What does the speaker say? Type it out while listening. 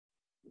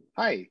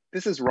Hi,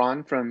 this is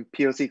Ron from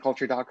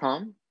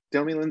POCculture.com.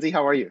 Domee, Lindsey,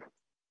 how are you?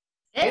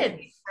 Good. How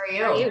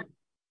are How are you? you?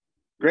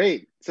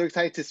 Great. So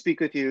excited to speak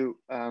with you.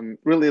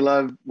 Really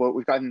love what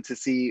we've gotten to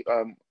see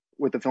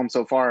with the film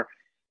so far.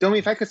 Domee,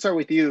 if I could start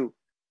with you,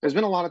 there's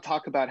been a lot of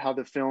talk about how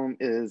the film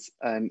is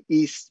an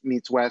East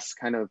meets West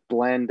kind of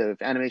blend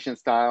of animation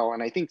style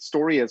and I think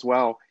story as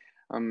well.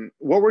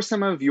 What were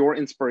some of your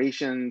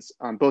inspirations,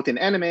 both in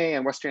anime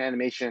and Western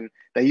animation,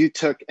 that you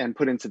took and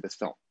put into this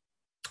film?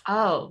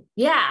 Oh,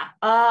 yeah.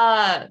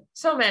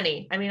 So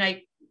many. I mean,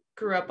 I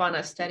grew up on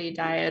a steady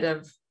diet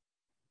of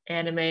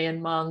anime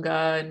and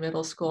manga in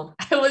middle school.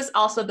 I was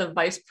also the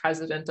vice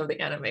president of the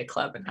anime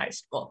club in high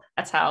school.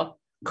 That's how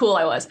cool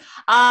I was.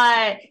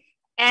 Uh,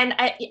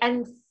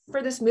 and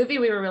for this movie,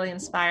 we were really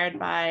inspired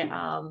by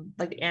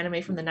like the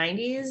anime from the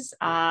 90s,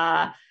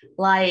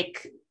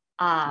 like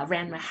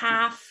Ranma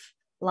Half,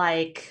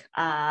 like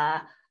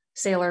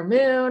Sailor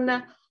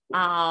Moon.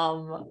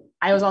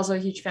 I was also a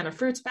huge fan of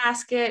Fruits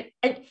Basket.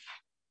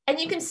 And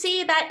you can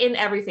see that in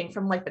everything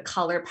from like the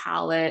color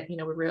palette.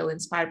 We're really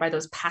inspired by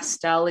those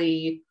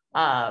pastelly,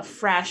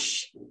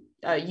 fresh,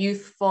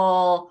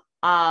 youthful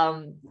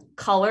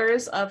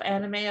colors of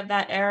anime of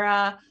that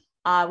era.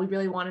 We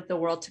really wanted the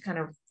world to kind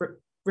of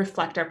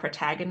reflect our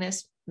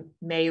protagonist,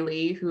 Mei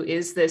Lee, who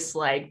is this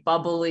like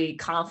bubbly,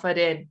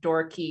 confident,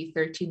 dorky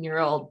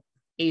 13-year-old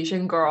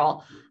Asian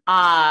girl.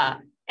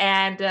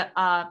 And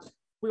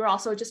we were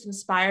also just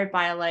inspired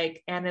by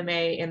like anime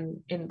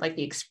in like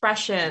the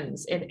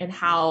expressions and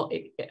how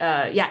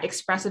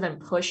expressive and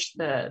push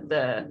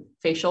the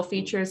facial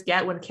features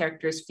get when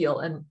characters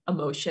feel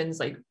emotions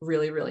like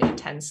really really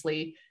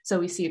intensely. So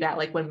we see that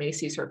like when May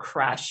sees her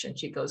crush and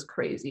she goes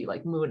crazy,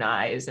 like moon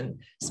eyes and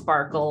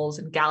sparkles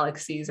and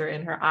galaxies are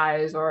in her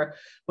eyes, or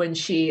when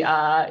she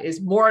is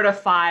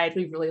mortified,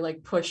 we really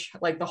like push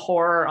like the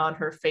horror on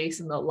her face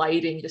and the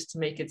lighting just to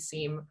make it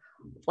seem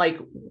like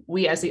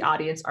we as the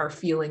audience are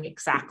feeling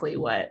exactly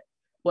what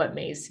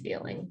May's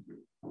feeling.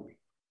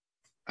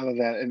 I love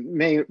that. And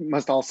May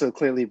must also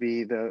clearly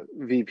be the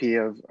VP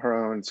of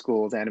her own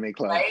school's anime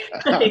club. Right?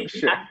 I'm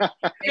sure.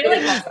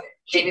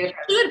 She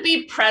would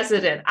be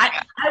president.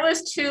 I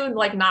was too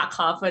like not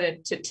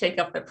confident to take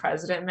up the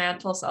president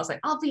mantle, so I was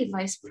like, I'll be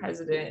vice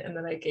president, and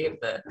then I gave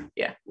I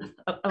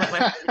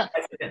went my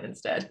president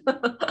instead.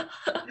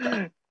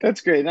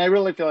 That's great. And I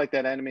really feel like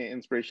that anime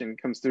inspiration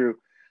comes through.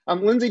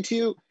 Lindsey, to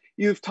you,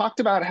 you've talked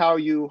about how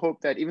you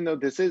hope that even though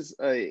this is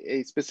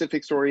a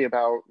specific story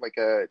about like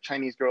a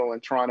Chinese girl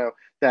in Toronto,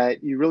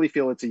 that you really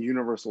feel it's a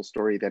universal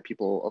story that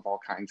people of all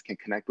kinds can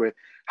connect with.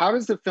 How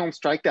does the film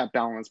strike that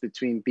balance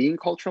between being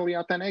culturally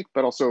authentic,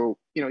 but also,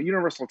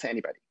 universal to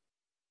anybody?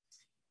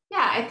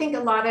 Yeah, I think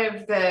a lot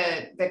of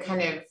the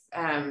kind of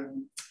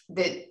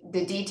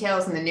the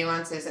details and the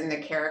nuances and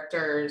the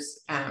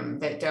characters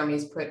that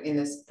Domee's put in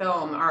this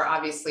film are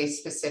obviously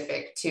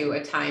specific to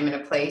a time and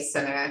a place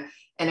and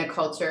a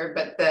culture,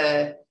 but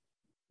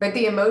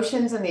the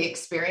emotions and the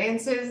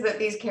experiences that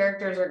these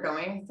characters are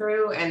going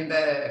through, and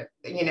the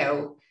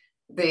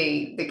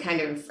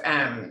kind of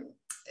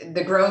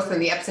the growth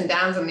and the ups and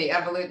downs and the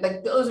evolution,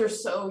 like those are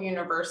so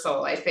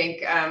universal. I think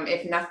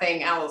if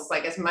nothing else,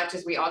 like as much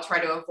as we all try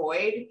to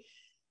avoid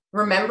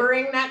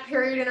remembering that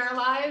period in our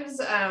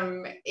lives,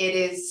 it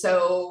is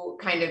so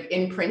kind of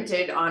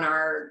imprinted on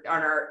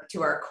our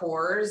to our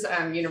cores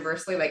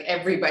universally. Like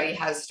everybody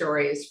has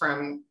stories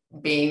from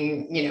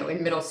being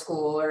in middle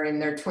school or in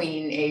their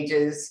tween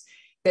ages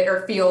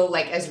that feel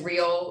like as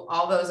real.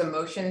 All those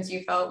emotions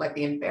you felt, like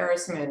the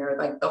embarrassment or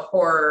like the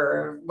horror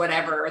or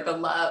whatever, or the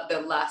love,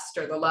 the lust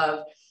or the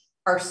love,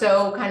 are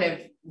so kind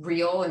of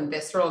real and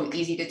visceral and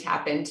easy to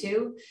tap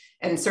into.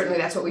 And certainly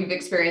that's what we've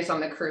experienced on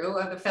the crew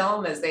of the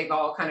film, as they've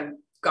all kind of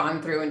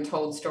gone through and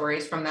told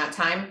stories from that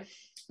time,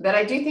 that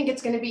I do think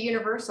it's going to be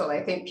universal.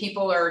 I think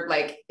people are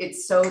like,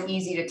 it's so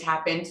easy to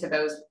tap into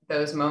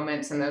those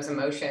moments and those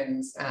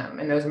emotions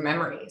and those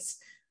memories,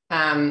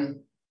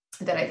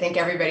 that I think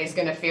everybody's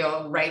going to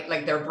feel right,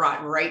 like they're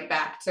brought right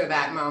back to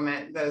that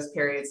moment, those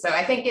periods. So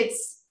I think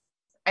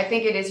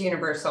it is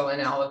universal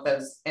in all of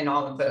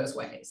those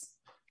ways.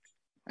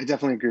 I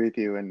definitely agree with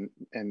you,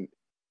 and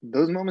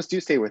those moments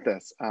do stay with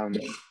us.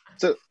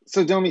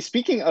 So Domee,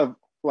 speaking of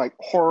like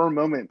horror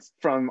moments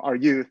from our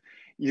youth,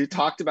 you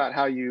talked about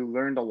how you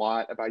learned a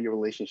lot about your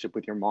relationship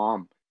with your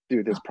mom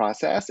through this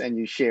process, and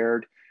you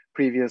shared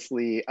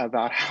previously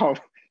about how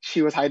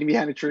she was hiding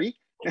behind a tree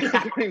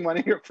during one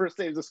of your first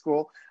days of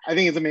school. I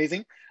think it's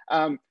amazing.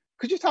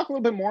 Could you talk a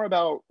little bit more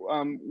about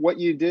what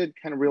you did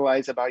kind of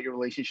realize about your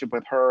relationship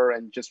with her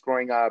and just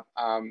growing up,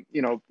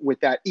 with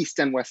that East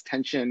and West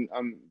tension,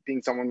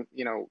 being someone,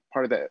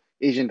 part of the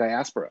Asian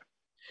diaspora?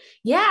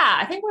 Yeah,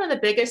 I think one of the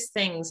biggest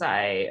things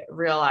I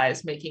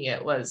realized making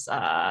it was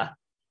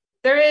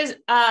there is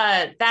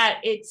that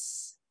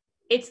it's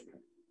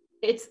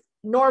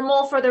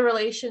normal for the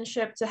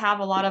relationship to have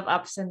a lot of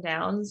ups and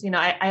downs.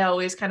 I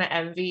always kind of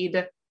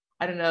envied,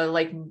 I don't know,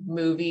 like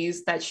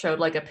movies that showed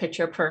like a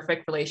picture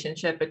perfect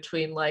relationship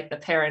between like the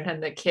parent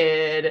and the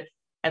kid.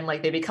 and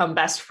like they become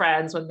best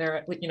friends when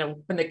they're, you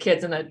know, when the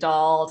kid's an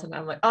adult, and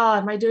I'm like, oh,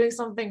 am I doing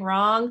something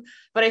wrong?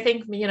 But I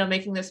think, you know,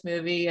 making this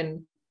movie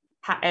and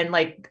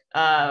like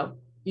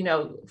you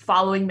know,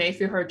 following May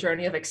through her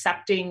journey of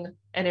accepting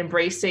and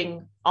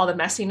embracing all the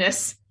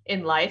messiness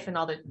in life and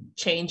all the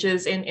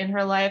changes in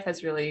her life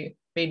has really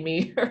made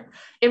me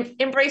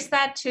embrace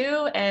that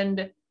too.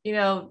 And, you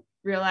know,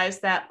 realize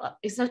that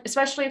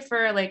especially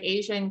for like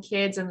Asian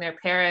kids and their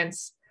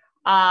parents,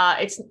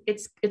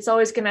 it's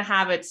always going to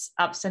have its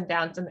ups and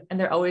downs, and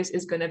there always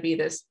is going to be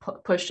this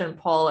push and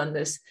pull and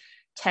this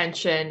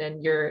tension,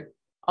 and you're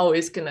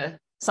always going to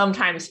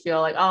sometimes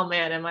feel like, oh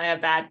man, am I a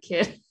bad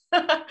kid?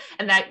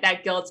 And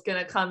that guilt's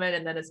going to come in,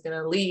 and then it's going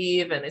to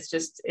leave, and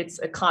it's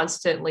a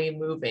constantly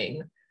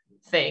moving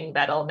thing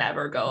that'll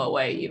never go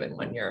away, even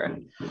when you're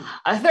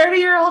a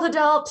 30-year-old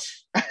adult.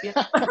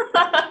 Yeah.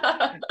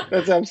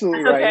 That's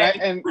absolutely right. Okay.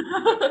 And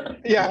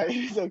yeah,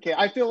 it's okay.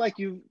 I feel like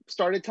you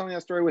started telling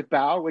that story with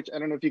Bao, which I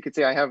don't know if you could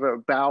say I have a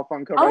Bao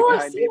Funko right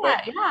behind me.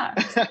 That,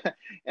 yeah.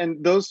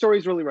 And those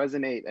stories really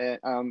resonate,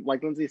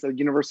 like Lindsey said,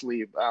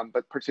 universally,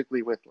 but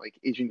particularly with like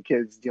Asian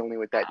kids dealing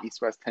with that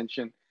East-West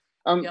tension.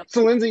 Yep.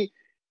 So Lindsey,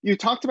 you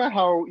talked about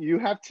how you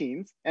have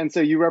teens, and so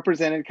you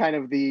represented kind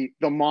of the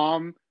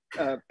mom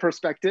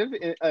perspective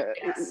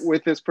Yes.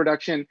 with this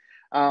production,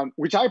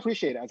 which I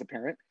appreciate as a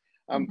parent.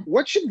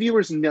 What should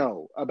viewers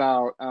know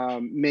about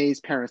May's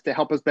parents to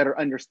help us better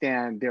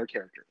understand their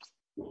characters?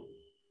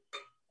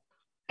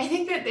 I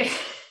think that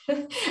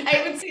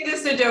I would say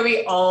this to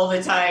Domee all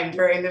the time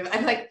during the,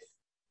 I'm like,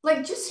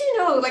 just so you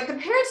know, like the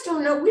parents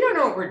don't know, we don't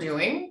know what we're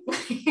doing.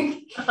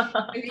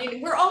 I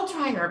mean, we're all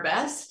trying our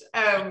best.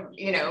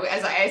 You know,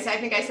 as I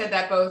think I said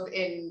that both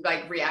in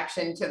like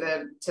reaction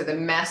to the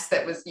mess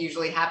that was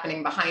usually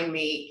happening behind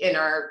me in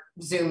our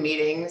Zoom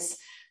meetings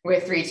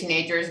with 3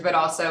 teenagers, but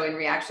also in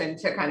reaction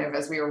to kind of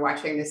as we were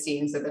watching the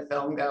scenes of the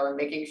film go and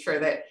making sure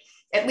that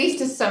at least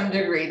to some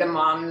degree the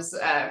mom's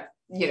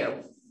you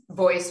know,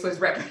 voice was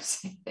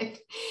represented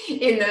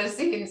in those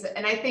scenes.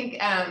 And I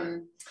think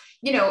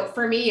you know,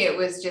 for me, it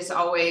was just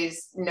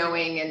always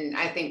knowing, and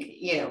I think,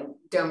 you know,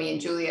 Domee and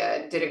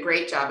Julia did a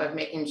great job of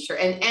making sure,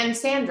 and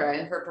Sandra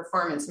in her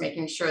performance,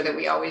 making sure that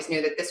we always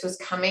knew that this was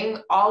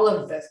coming, all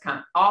of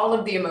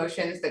the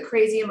emotions, the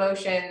crazy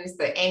emotions,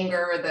 the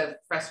anger, the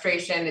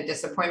frustration, the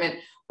disappointment,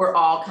 were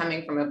all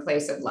coming from a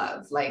place of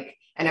love, like,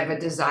 and of a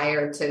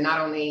desire to not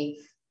only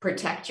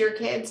protect your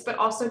kids, but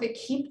also to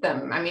keep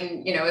them. I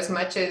mean, you know, as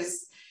much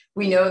as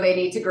we know they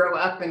need to grow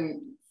up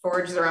and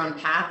forge their own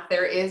path,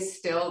 there is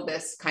still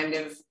this kind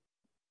of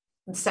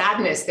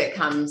sadness that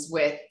comes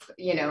with,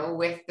 you know,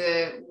 with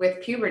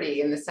puberty,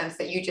 in the sense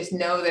that you just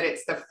know that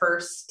it's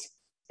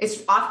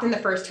often the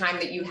first time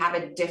that you have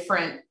a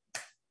different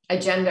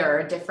agenda or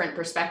a different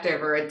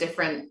perspective or a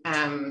different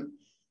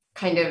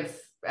kind of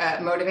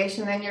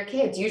motivation than your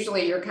kids.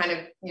 Usually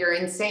you're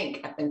in sync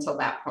up until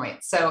that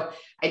point. So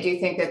I do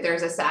think that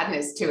there's a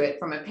sadness to it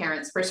from a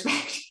parent's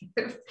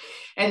perspective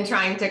and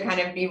trying to kind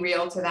of be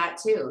real to that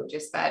too.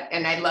 Just that.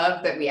 And I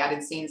love that we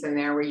added scenes in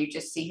there where you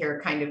just see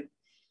her kind of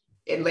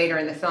later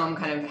in the film,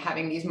 kind of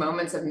having these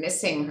moments of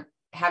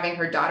having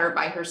her daughter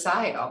by her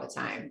side all the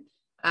time.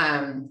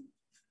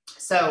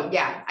 So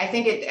yeah, I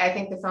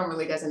think the film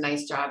really does a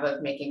nice job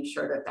of making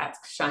sure that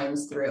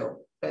shines through,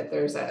 that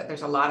there's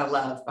a lot of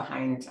love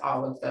behind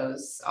all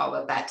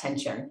of that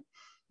tension.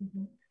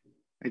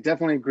 I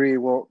definitely agree.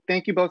 Well,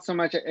 thank you both so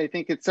much. I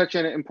think it's such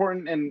an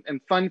important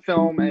and fun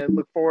film. I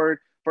look forward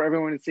for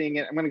everyone seeing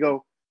it. I'm going to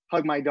go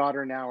hug my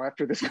daughter now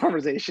after this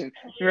conversation.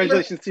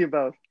 Congratulations to you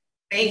both.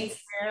 Thanks.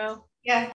 Yeah.